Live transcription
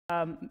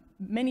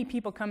Many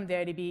people come to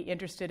IEDB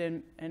interested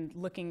in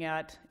looking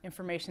at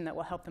information that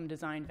will help them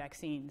design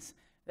vaccines.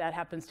 That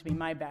happens to be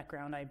my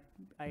background.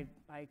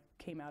 I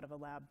came out of a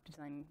lab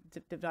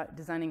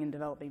designing and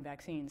developing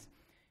vaccines.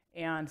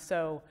 And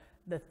so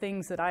the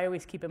things that I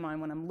always keep in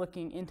mind when I'm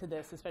looking into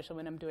this, especially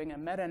when I'm doing a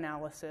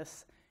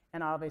meta-analysis,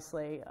 and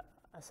obviously,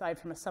 aside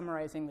from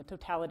summarizing the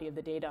totality of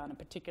the data on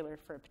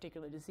for a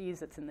particular disease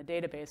that's in the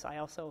database,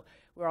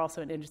 we're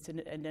also interested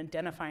in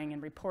identifying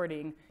and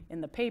reporting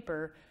in the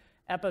paper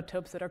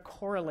epitopes that are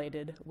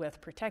correlated with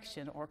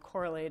protection or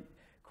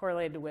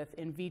correlated with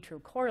in vitro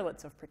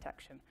correlates of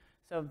protection.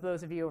 So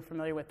those of you who are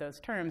familiar with those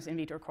terms, in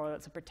vitro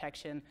correlates of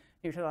protection,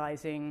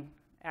 neutralizing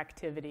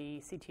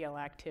activity,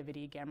 CTL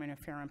activity, gamma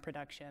interferon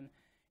production,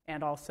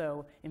 and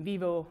also in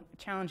vivo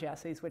challenge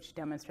assays which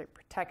demonstrate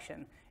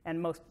protection.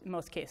 And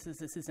most cases,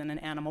 this is in an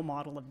animal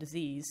model of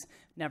disease.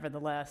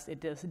 Nevertheless, it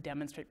does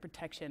demonstrate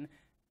protection,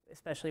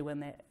 especially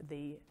when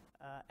the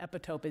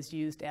epitope is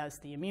used as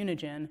the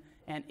immunogen,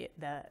 and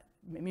the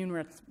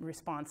immune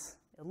response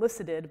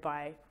elicited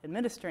by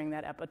administering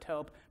that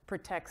epitope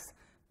protects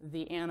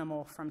the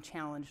animal from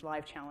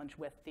live challenge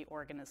with the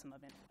organism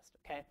of interest,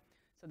 okay?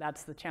 So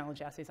that's the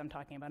challenge assays I'm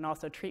talking about. And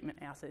also treatment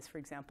assays, for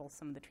example,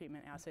 some of the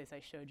treatment assays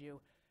I showed you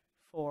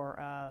for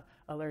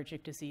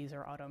allergic disease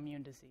or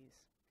autoimmune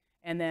disease.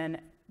 And then,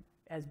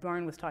 as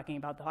Bjorn was talking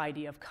about, the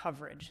idea of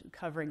coverage,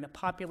 covering the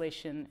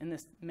population, in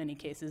many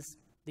cases,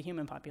 the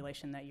human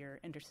population that you're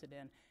interested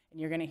in. And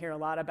you're going to hear a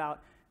lot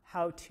about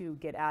how to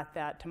get at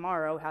that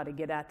tomorrow, how to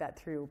get at that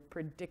through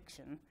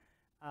prediction,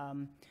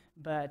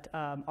 but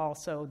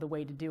also the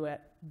way to do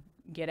it,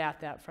 get at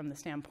that from the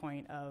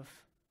standpoint of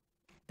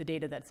the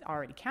data that's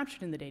already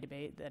captured in the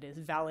database, that is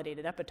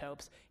validated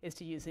epitopes, is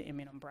to use the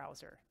immunome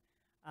browser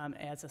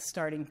as a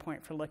starting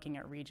point for looking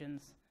at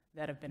regions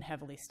that have been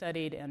heavily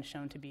studied and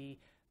shown to be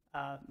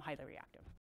highly reactive.